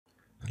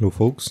Hello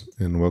folks,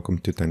 and welcome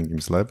to Tiny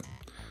Games Lab.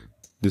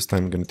 This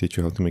time I'm going to teach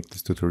you how to make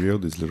this tutorial,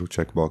 this little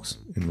checkbox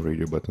in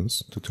radio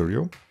buttons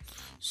tutorial.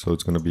 So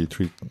it's going to be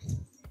 3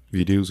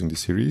 videos in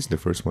this series. The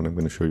first one I'm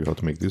going to show you how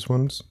to make these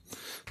ones.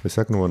 The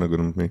second one I'm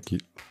going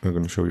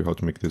to show you how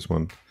to make this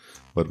one,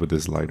 but with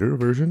the slider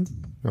version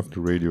of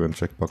the radio and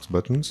checkbox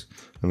buttons.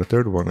 And the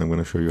third one I'm going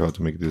to show you how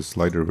to make this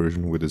slider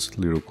version with this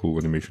little cool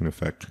animation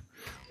effect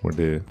where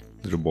the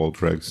little ball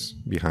drags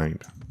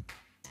behind.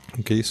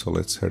 Okay, so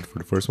let's head for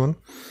the first one.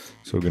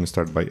 So we're going to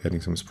start by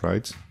adding some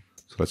sprites.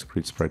 So let's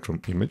create sprite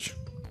from image.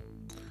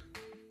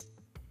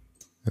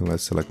 And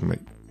let's select my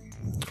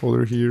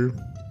folder here.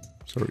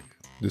 Sorry,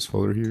 this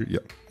folder here, yeah.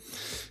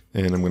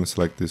 And I'm going to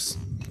select these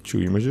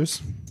 2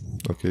 images.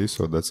 Okay,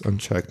 so that's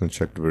unchecked and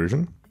checked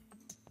version.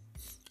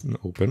 And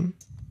open.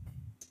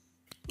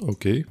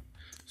 Okay,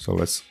 so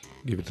let's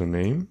give it a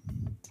name.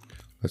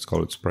 Let's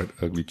call it Sprite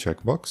Ugly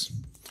Checkbox.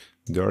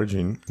 The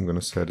origin, I'm going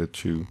to set it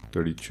to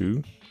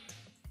 32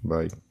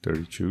 by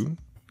 32.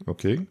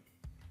 Okay.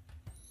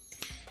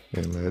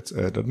 And let's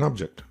add an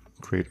object.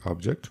 Create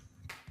object.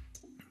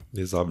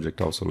 This object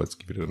also, let's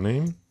give it a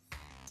name.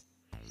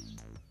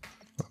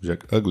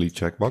 Object Ugly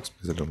Checkbox,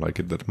 because I don't like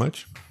it that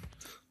much.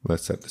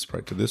 Let's set the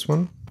sprite to this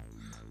one.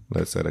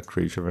 Let's add a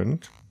create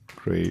event.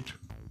 Create.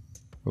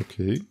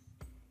 Okay.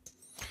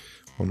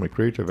 On my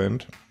create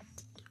event,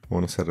 I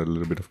want to set a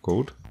little bit of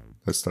code.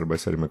 Let's start by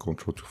setting my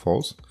control to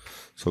false.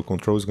 So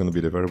control is going to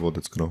be the variable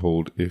that's going to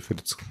hold if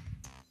it's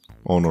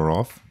on or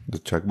off the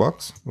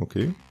checkbox.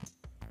 Okay.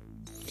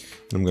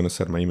 I'm going to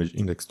set my image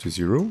index to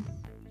 0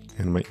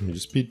 and my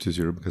image speed to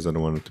 0 because I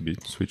don't want it to be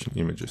switching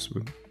images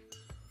with.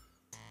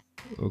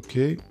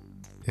 Okay,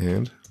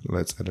 and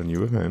let's add a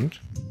new event.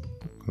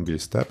 It's going to be a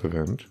step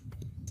event.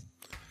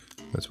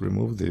 Let's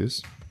remove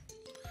this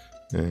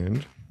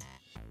and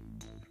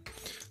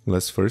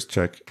let's first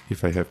check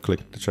if I have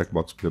clicked the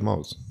checkbox with the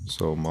mouse.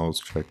 So mouse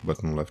check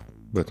button left,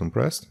 button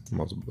pressed,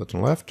 mouse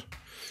button left,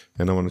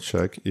 and I want to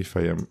check if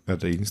I am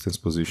at the instance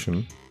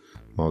position,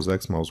 mouse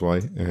X, mouse Y,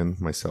 and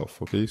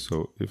myself. Okay,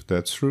 so if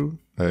that's true,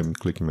 I'm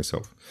clicking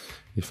myself.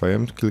 If I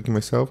am clicking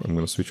myself, I'm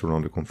going to switch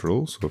around the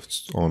control. So if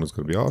it's on, it's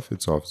going to be off. If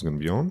it's off, it's going to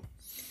be on.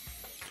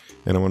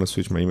 And I want to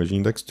switch my image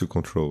index to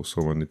control.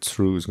 So when it's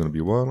true, it's going to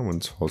be 1. When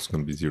it's false, it's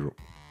going to be 0.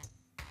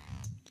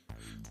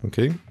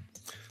 Okay,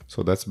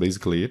 so that's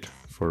basically it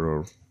for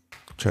our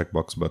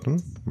checkbox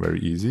button.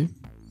 Very easy.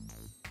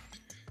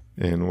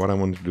 And what I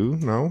want to do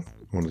now,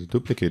 I want to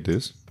duplicate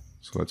this.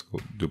 So let's go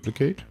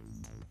duplicate.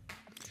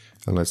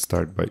 And let's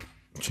start by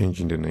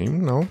changing the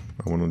name now.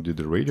 I want to do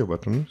the radio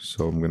button,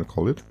 so I'm going to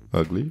call it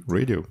Ugly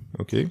Radio.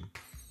 Okay.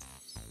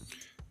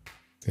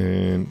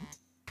 And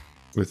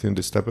within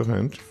the step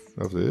event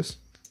of this,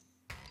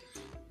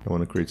 I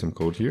want to create some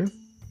code here.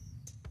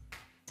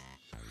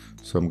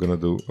 So I'm going to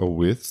do a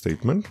with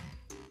statement.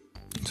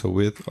 So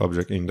with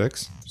object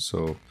index.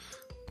 So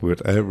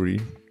with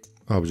every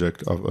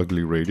object of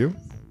Ugly Radio,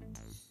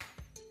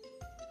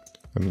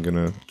 I'm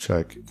gonna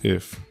check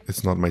if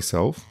it's not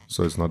myself,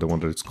 so it's not the one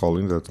that it's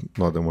calling, that's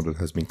not the one that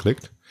has been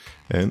clicked,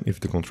 and if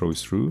the control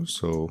is true,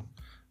 so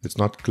it's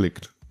not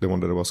clicked, the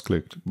one that was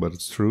clicked, but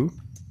it's true,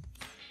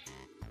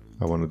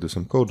 I want to do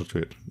some code to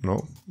it.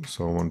 No,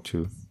 so I want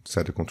to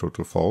set the control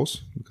to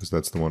false, because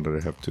that's the one that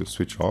I have to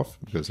switch off,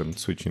 because I'm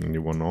switching a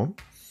new one on,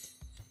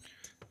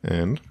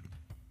 and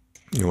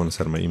I want to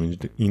set my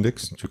image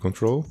index to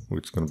control,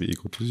 which is going to be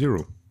equal to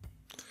 0.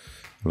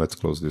 Let's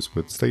close this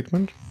with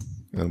statement.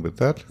 And with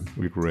that,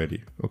 we're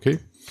ready. Okay,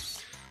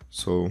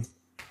 so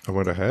I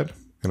went ahead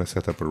and I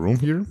set up a room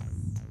here.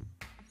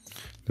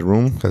 The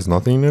room has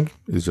nothing in it,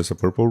 it's just a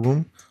purple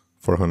room,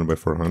 400 by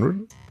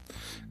 400.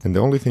 And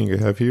the only thing I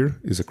have here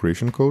is a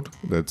creation code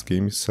that's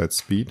game set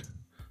speed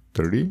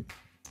 30.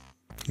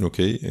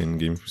 Okay, and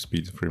game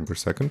speed frame per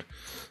second.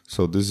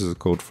 So this is a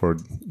code for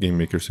Game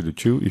Maker Studio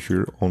 2. If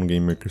you're on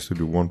Game Maker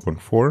Studio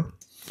 1.4,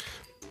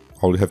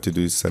 all you have to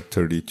do is set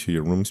 30 to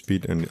your room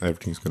speed and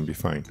everything's going to be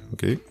fine.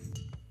 Okay.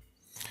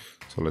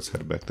 So let's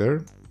head back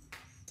there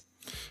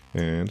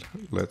and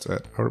let's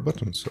add our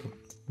buttons. So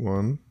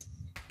 1,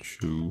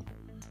 2,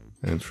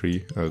 and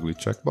 3 ugly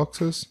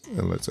checkboxes,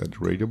 and let's add the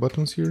radio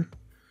buttons here.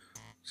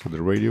 So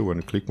the radio, when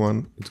you click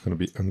one, it's going to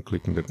be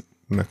unclicking the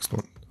next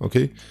one.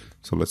 Okay,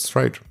 so let's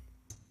try it.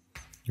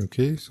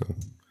 Okay, so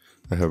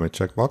I have my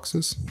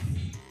checkboxes.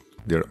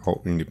 They're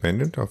all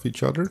independent of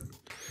each other,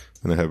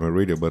 and I have my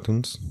radio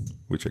buttons,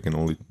 which I can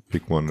only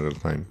pick one at a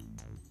time.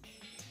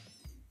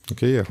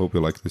 Okay, I hope you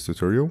like this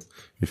tutorial.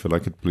 If you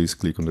like it, please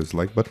click on this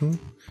like button.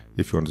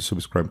 If you want to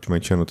subscribe to my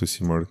channel to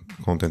see more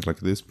content like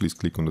this, please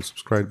click on the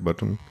subscribe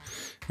button.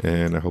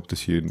 And I hope to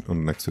see you on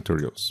the next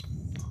tutorials.